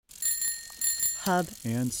hub,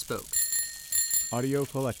 and spoke. Audio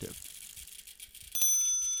Collective.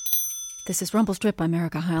 This is Rumble Strip. I'm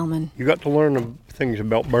Erica Heilman. You got to learn the things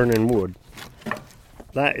about burning wood.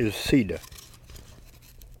 That is cedar.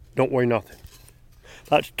 Don't weigh nothing.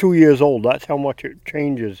 That's 2 years old. That's how much it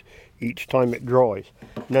changes each time it dries.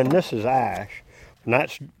 And then this is ash, and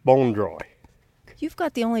that's bone dry. You've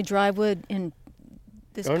got the only dry wood in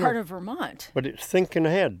this part of Vermont. But it's thinking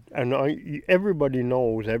ahead. And everybody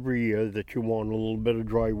knows every year that you want a little bit of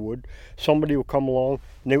dry wood. Somebody will come along,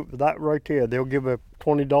 and that right there, they'll give a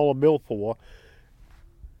 $20 bill for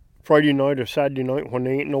Friday night or Saturday night when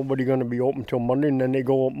they ain't nobody going to be open till Monday, and then they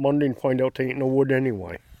go up Monday and find out they ain't no wood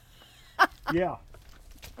anyway. Yeah.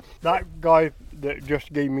 That guy that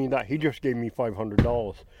just gave me that, he just gave me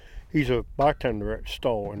 $500. He's a bartender at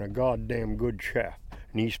Stowe and a goddamn good chef.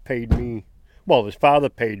 And he's paid me, well, his father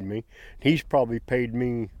paid me. He's probably paid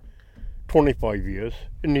me 25 years,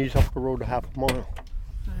 and he's up the road a half a mile.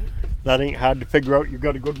 Right. That ain't hard to figure out. You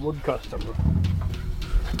got a good wood customer.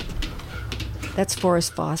 That's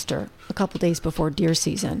Forrest Foster, a couple days before deer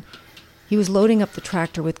season. He was loading up the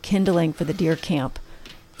tractor with kindling for the deer camp.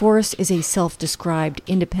 Forrest is a self-described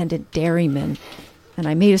independent dairyman, and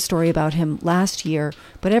I made a story about him last year,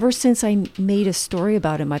 but ever since I made a story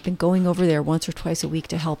about him, I've been going over there once or twice a week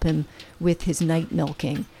to help him with his night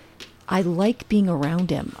milking. I like being around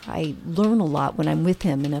him. I learn a lot when I'm with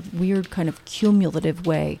him in a weird kind of cumulative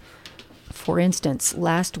way. For instance,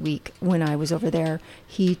 last week when I was over there,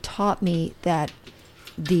 he taught me that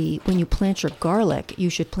when you plant your garlic, you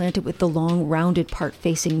should plant it with the long rounded part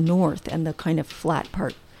facing north and the kind of flat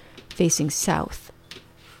part facing south.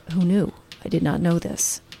 Who knew? I did not know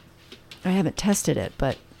this. I haven't tested it,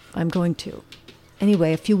 but I'm going to.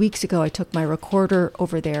 Anyway, a few weeks ago, I took my recorder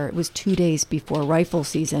over there. It was 2 days before rifle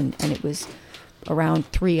season, and it was around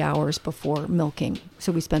 3 hours before milking.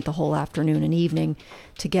 So we spent the whole afternoon and evening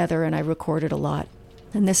together, and I recorded a lot.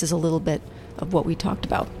 And this is a little bit of what we talked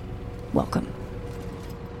about. Welcome.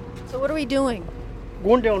 So what are we doing?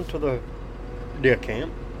 Going down to the deer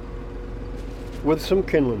camp with some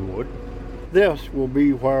kindling wood. This will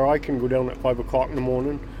be where I can go down at 5 o'clock in the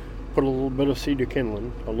morning, put a little bit of cedar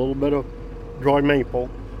kindling, a little bit of dry maple,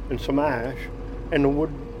 and some ash, and the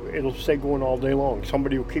wood, it'll stay going all day long.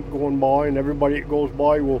 Somebody will keep going by, and everybody that goes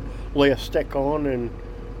by will lay a stick on, and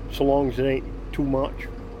so long as it ain't too much,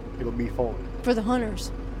 it'll be fine. For the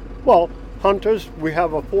hunters? Well, hunters, we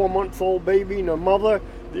have a 4-month-old baby and a mother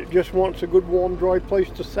that just wants a good, warm, dry place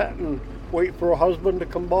to sit and wait for her husband to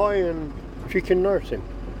come by, and she can nurse him.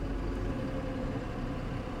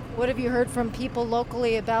 What have you heard from people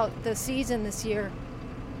locally about the season this year?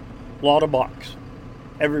 A lot of bucks.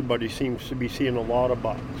 Everybody seems to be seeing a lot of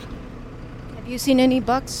bucks. Have you seen any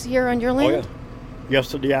bucks here on your land? Oh, yeah.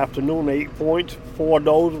 Yesterday afternoon, 8 points, 4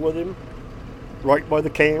 does with him, right by the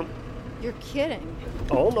camp. You're kidding.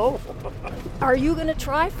 Oh, no. Are you going to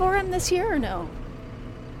try for him this year or no?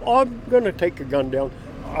 I'm going to take a gun down.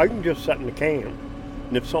 I can just sit in the camp,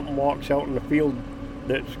 and if something walks out in the field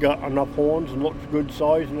that's got enough horns and looks good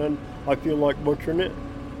size, and then I feel like butchering it,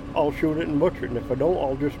 I'll shoot it and butcher it. And if I don't,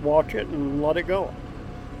 I'll just watch it and let it go.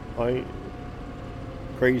 I ain't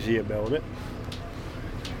crazy about it.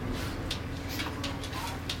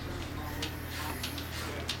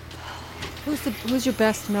 Who's your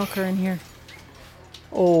best milker in here?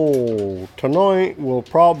 Oh, tonight will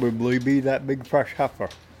probably be that big fresh heifer,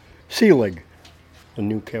 Seelig, the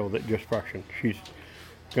new cow that just freshened. She's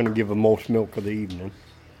going to give the most milk of the evening.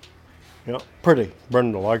 Yeah, pretty,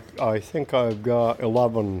 brindle. I think I've got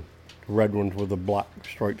 11 red ones with the black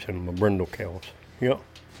stripes in them, the brindle cows. Yeah,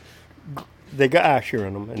 they got asher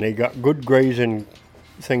in them, and they got good grazing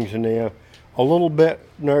things in there. A little bit,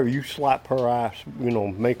 you slap her ass,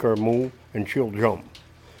 make her move, and she'll jump.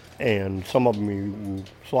 And some of them, you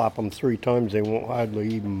slap them 3 times, they won't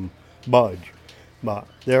hardly even budge. But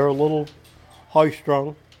they're a little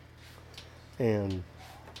high-strung and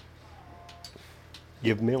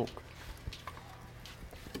give milk.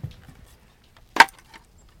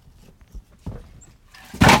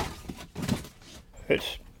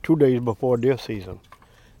 It's 2 days before deer season.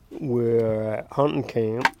 We're at hunting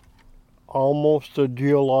camp, almost the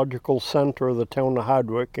geological center of the town of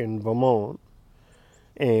Hardwick in Vermont.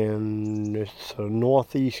 And it's a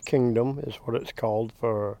Northeast Kingdom is what it's called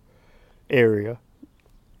for area.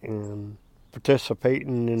 And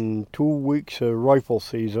participating in 2 weeks of rifle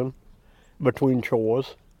season between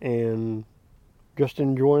chores and just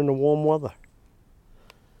enjoying the warm weather.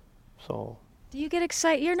 So. Do you get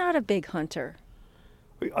excited? You're not a big hunter.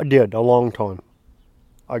 I did, a long time.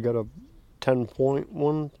 I got a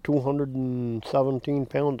 10.1, 217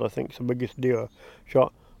 pounds, I think, is the biggest deer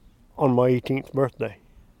shot on my 18th birthday.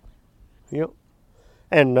 Yep.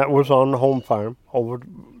 And that was on the home farm over,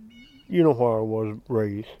 you know where I was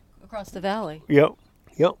raised. Across the valley. Yep.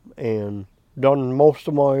 And done most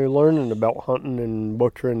of my learning about hunting and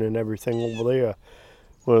butchering and everything over there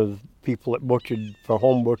with people that butchered for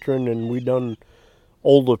home butchering, and we done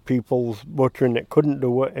older people's butchering that couldn't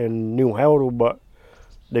do it and knew how to, but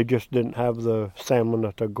they just didn't have the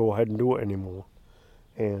stamina to go ahead and do it anymore.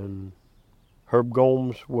 And Herb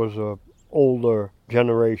Gomes was a older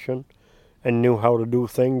generation and knew how to do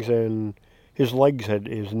things, and his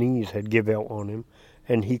knees had give out on him,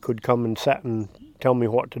 and he could come and sit and tell me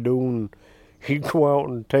what to do, and he'd go out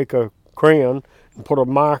and take a crayon and put a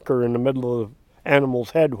marker in the middle of the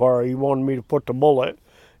animal's head where he wanted me to put the bullet,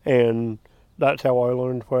 and that's how I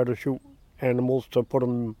learned where to shoot animals to put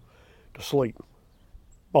them to sleep.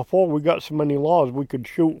 Before we got so many laws, we could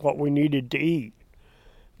shoot what we needed to eat.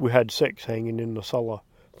 We had 6 hanging in the cellar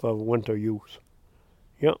for winter use.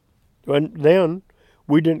 Yep. And then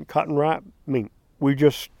we didn't cut and wrap meat. We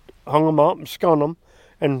just hung them up and skun them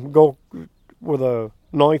and go with a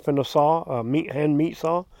knife and a saw, hand meat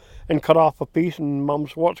saw, and cut off a piece. And Mom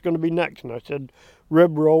said, "What's going to be next?" And I said,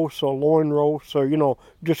 "Rib roast or loin roast." So,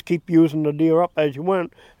 just keep using the deer up as you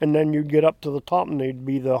went. And then you'd get up to the top and they'd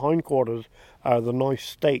be the hindquarters, the nice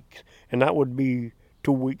steaks. And that would be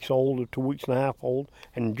 2 weeks old or 2 weeks and a half old,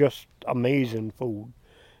 and just amazing food.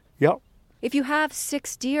 Yep. If you have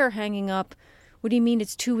 6 deer hanging up, what do you mean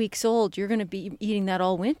it's 2 weeks old? You're going to be eating that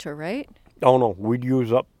all winter, right? Oh, no. We'd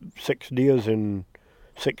use up 6 deers in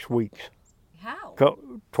 6 weeks. How?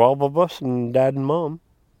 12 of us and Dad and Mom.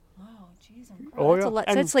 Oh, jeez. Oh, That's yeah. a lot.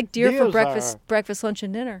 And That's like deer for deers breakfast, lunch,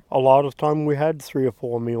 and dinner. A lot of time we had 3 or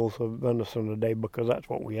 4 meals of venison a day because that's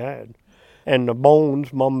what we had. And the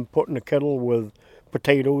bones, Mom put in a kettle with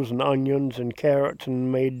potatoes and onions and carrots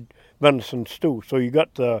and made venison stew. So you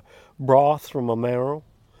got the broth from a marrow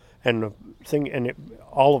and the thing, and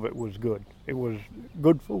all of it was good. It was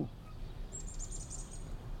good food.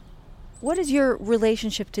 What is your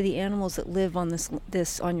relationship to the animals that live on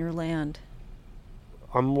this on your land?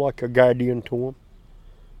 I'm like a guardian to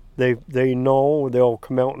them. They know they'll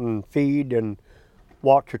come out and feed and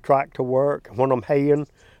watch a tractor work. When I'm haying,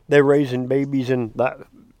 they're raising babies in that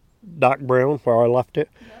dark brown where I left it.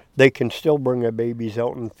 Yep. They can still bring their babies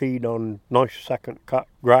out and feed on nice second cut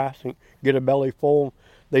grass and get a belly full.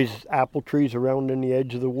 There's apple trees around in the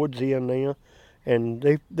edge of the woods here and there,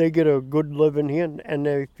 and they get a good living here and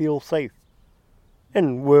they feel safe.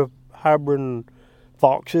 And we're harboring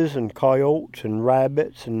foxes and coyotes and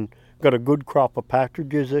rabbits and got a good crop of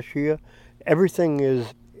partridges this year. Everything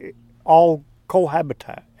is all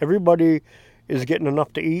cohabitat. Everybody is getting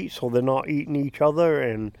enough to eat, so they're not eating each other.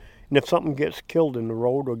 And if something gets killed in the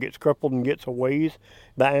road or gets crippled and gets a ways,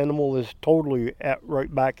 the animal is totally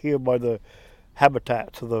right back here by the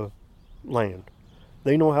habitats of the land.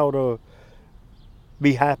 They know how to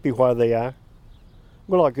be happy where they are.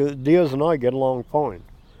 Well, like the deers and I get along fine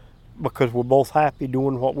because we're both happy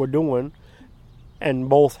doing what we're doing and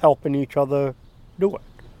both helping each other do it.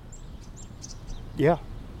 Yeah.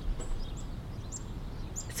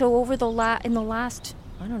 So in the last,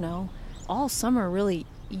 I don't know, all summer really,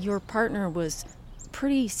 your partner was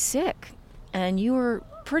pretty sick, and you were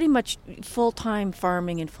pretty much full-time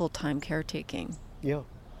farming and full-time caretaking. Yeah.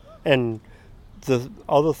 And the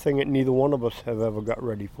other thing that neither one of us have ever got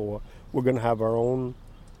ready for, we're going to have our own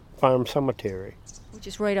farm cemetery. Which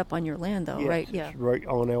is right up on your land, though, yes, right? Yeah. It's right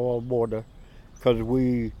on our border, because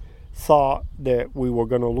we thought that we were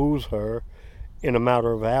going to lose her in a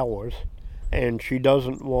matter of hours, and she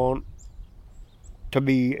doesn't want to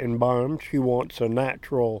be embalmed. She wants a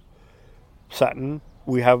natural setting.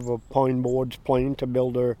 We have a pine boards plane to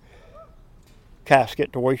build her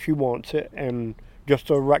casket the way she wants it, and just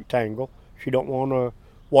a rectangle. She don't want a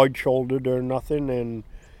wide-shouldered or nothing, and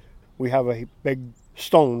we have a big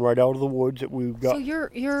stone right out of the woods that we've got. So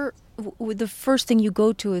you're the first thing you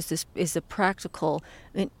go to is the practical.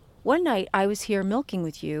 I mean, one night I was here milking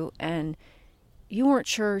with you, and you weren't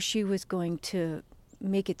sure she was going to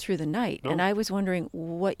make it through the night, No. and I was wondering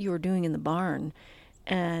what you were doing in the barn,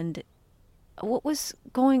 and what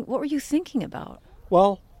were you thinking about?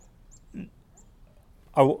 Well,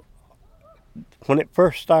 when it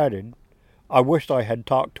first started, I wished I had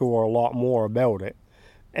talked to her a lot more about it.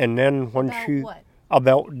 And then when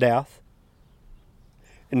about death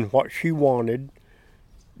and what she wanted,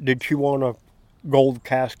 did she want a gold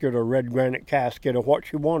casket or red granite casket or what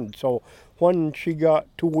she wanted. So when she got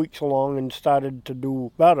 2 weeks along and started to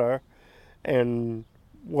do better and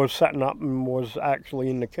was setting up and was actually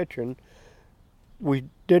in the kitchen, we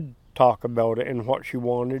did talk about it and what she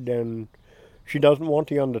wanted, and She doesn't want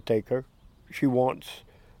the undertaker. She wants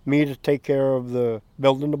me to take care of the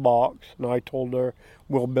building the box, and I told her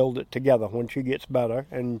we'll build it together when she gets better,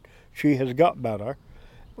 and she has got better.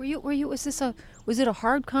 Was it a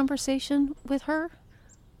hard conversation with her?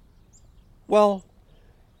 Well,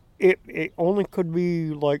 it only could be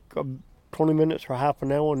like 20 minutes or half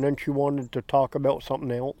an hour, and then she wanted to talk about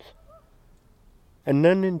something else. And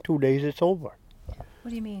then in 2 days it's over. What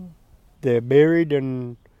do you mean? They're buried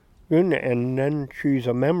and then she's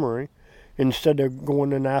a memory. Instead of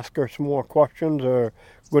going and ask her some more questions or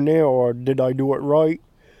going there or did I do it right,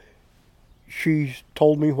 she's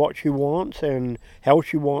told me what she wants and how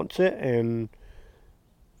she wants it. And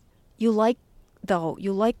you like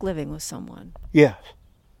living with someone? Yes.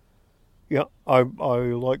 Yeah, I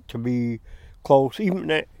like to be close. Even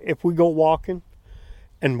if we go walking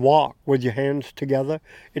and walk with your hands together,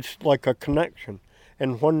 it's like a connection.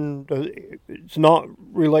 And when it's not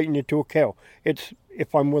relating you to a cow, it's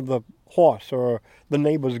if I'm with a horse or the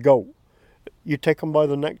neighbor's goat, you take them by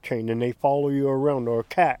the neck chain and they follow you around, or a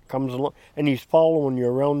cat comes along and he's following you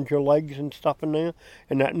around your legs and stuff in there.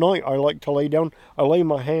 And at night I like to lay down. I lay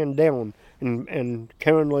my hand down and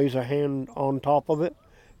Karen lays her hand on top of it,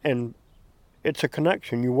 and it's a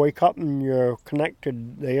connection. You wake up and you're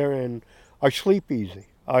connected there, and I sleep easy.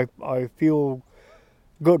 I feel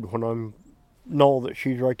good when I know that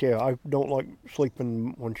she's right there. I don't like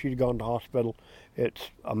sleeping when she's gone to hospital.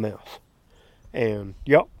 It's a mess. And,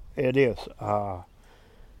 yep, it is. 'Cause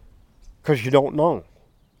you don't know.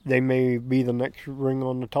 They may be the next ring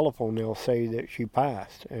on the telephone. They'll say that she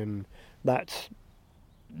passed, and that's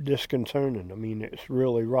disconcerting. I mean, it's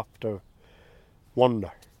really rough to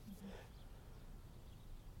wonder.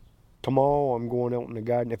 Tomorrow I'm going out in the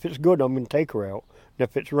garden. If it's good, I'm going to take her out. And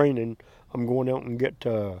if it's raining, I'm going out and get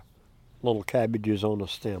little cabbages on a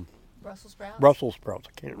stem. Brussels sprouts? Brussels sprouts.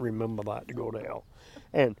 I can't remember that to go to hell.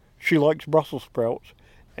 And she likes Brussels sprouts.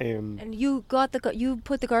 And you put the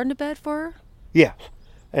garden to bed for her? Yes.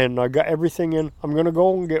 And I got everything in. I'm going to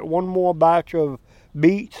go and get one more batch of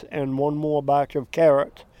beets and one more batch of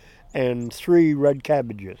carrots and 3 red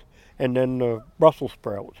cabbages. And then the Brussels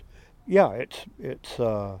sprouts. Yeah, it's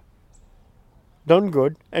done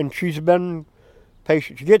good. And she's been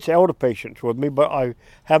patient. She gets out of patience with me, but I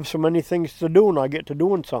have so many things to do and I get to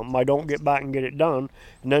doing something. I don't get back and get it done.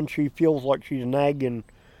 And then she feels like she's nagging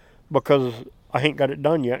because I ain't got it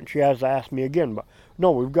done yet, and she has to ask me again. But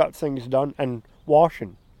no, we've got things done. And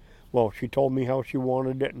washing. Well, she told me how she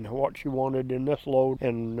wanted it and what she wanted in this load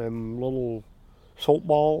and little soap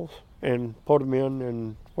balls and put them in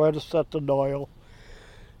and where to set the dial.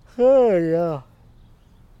 Oh, yeah.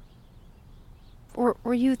 Or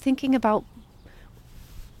were you thinking about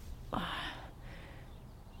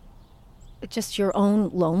just your own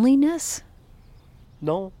loneliness?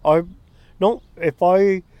 No, if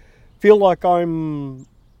I feel like I'm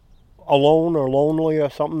alone or lonely or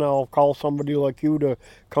something, I'll call somebody like you to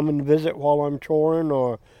come and visit while I'm choring,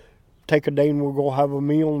 or take a day and we'll go have a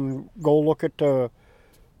meal and go look at the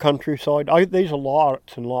countryside. There's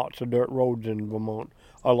lots and lots of dirt roads in Vermont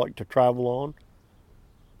I like to travel on.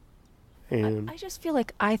 And I just feel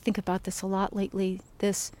like I think about this a lot lately.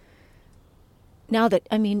 Now that,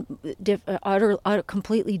 I mean,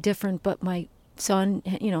 completely different, but my son,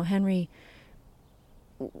 Henry,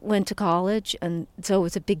 went to college, and so it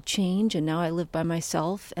was a big change, and now I live by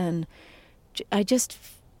myself, and I just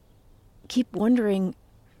keep wondering,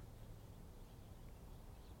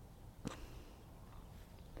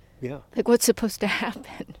 yeah, like, what's supposed to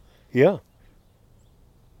happen? Yeah.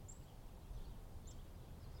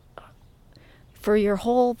 For your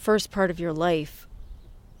whole first part of your life,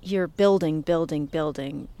 you're building.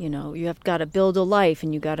 You have got to build a life,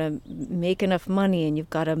 and you got to make enough money, and you've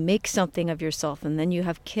got to make something of yourself, and then you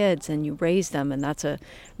have kids and you raise them, and that's a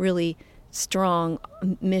really strong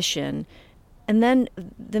mission. And then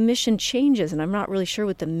the mission changes, and I'm not really sure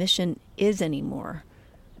what the mission is anymore.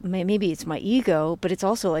 Maybe it's my ego, but it's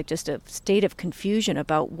also like just a state of confusion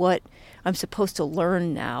about what I'm supposed to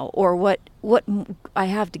learn now, or what I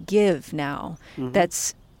have to give now.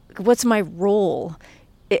 Mm-hmm. What's my role?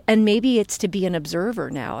 And maybe it's to be an observer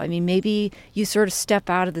now. I mean, maybe you sort of step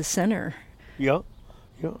out of the center. Yeah.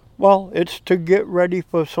 Well, it's to get ready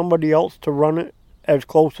for somebody else to run it as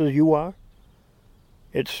close as you are.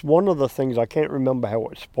 It's one of the things, I can't remember how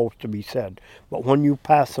it's supposed to be said, but when you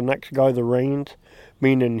pass the next guy the reins,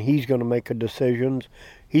 meaning he's going to make a decision,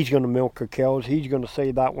 he's going to milk the cows, he's going to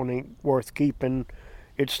say that one ain't worth keeping,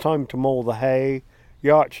 it's time to mow the hay,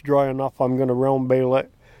 yeah, it's dry enough, I'm going to round bale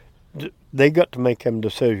it. They got to make them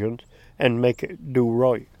decisions and make it do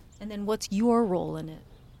right. And then what's your role in it?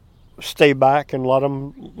 stay back and let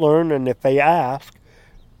them learn, and if they ask,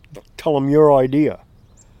 tell them your idea,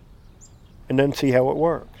 and then see how it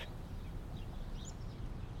works.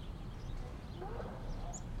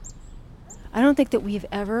 I don't think that we've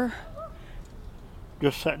ever...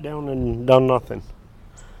 Just sat down and done nothing.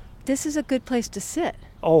 This is a good place to sit.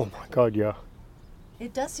 Oh my God, yeah.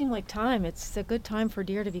 It does seem like time. It's a good time for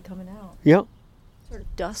deer to be coming out. Yeah. Sort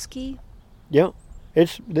of dusky. Yeah.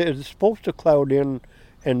 It's supposed to cloud in,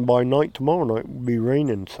 and by night tomorrow night will be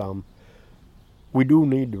raining some. We do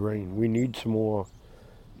need the rain. We need some more,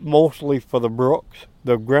 mostly for the brooks.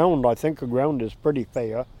 The ground, I think the ground is pretty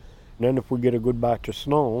fair. And then if we get a good batch of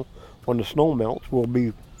snow, when the snow melts, we'll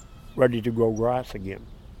be ready to grow grass again.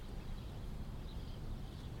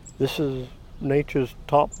 This is nature's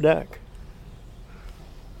top deck.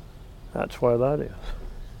 That's why that is.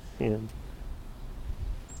 And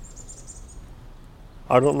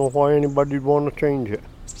I don't know why anybody'd want to change it.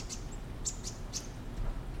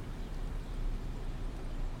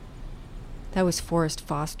 That was Forrest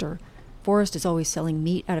Foster. Forrest is always selling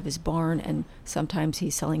meat out of his barn, and sometimes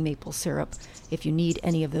he's selling maple syrup. If you need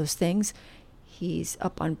any of those things, he's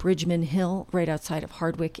up on Bridgman Hill, right outside of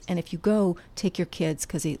Hardwick. And if you go, take your kids,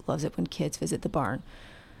 because he loves it when kids visit the barn.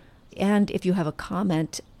 And if you have a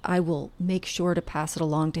comment, I will make sure to pass it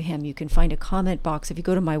along to him. You can find a comment box if you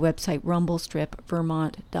go to my website,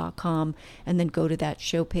 rumblestripvermont.com, and then go to that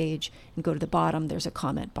show page and go to the bottom. There's a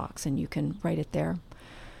comment box, and you can write it there.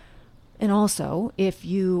 And also, if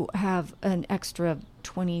you have an extra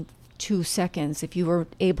 22 seconds, if you were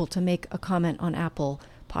able to make a comment on Apple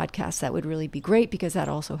Podcasts, that would really be great, because that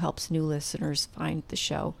also helps new listeners find the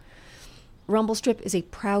show. Rumble Strip is a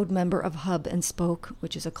proud member of Hub and Spoke,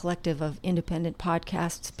 which is a collective of independent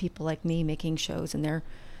podcasts, people like me making shows in their,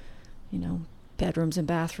 bedrooms and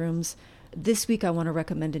bathrooms. This week, I want to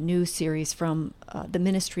recommend a new series from the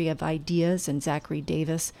Ministry of Ideas and Zachary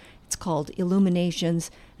Davis. It's called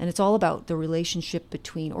Illuminations, and it's all about the relationship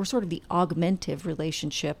between, or sort of the augmentative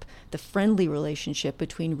relationship, the friendly relationship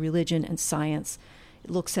between religion and science. It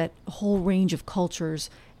looks at a whole range of cultures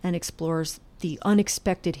and explores the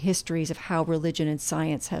unexpected histories of how religion and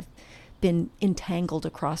science have been entangled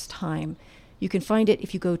across time. You can find it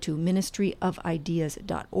if you go to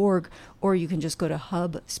ministryofideas.org, or you can just go to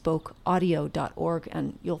hubspokeaudio.org,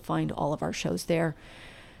 and you'll find all of our shows there.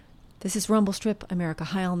 This is Rumble Strip. I'm Erica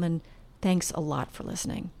Heilman. Thanks a lot for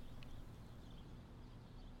listening.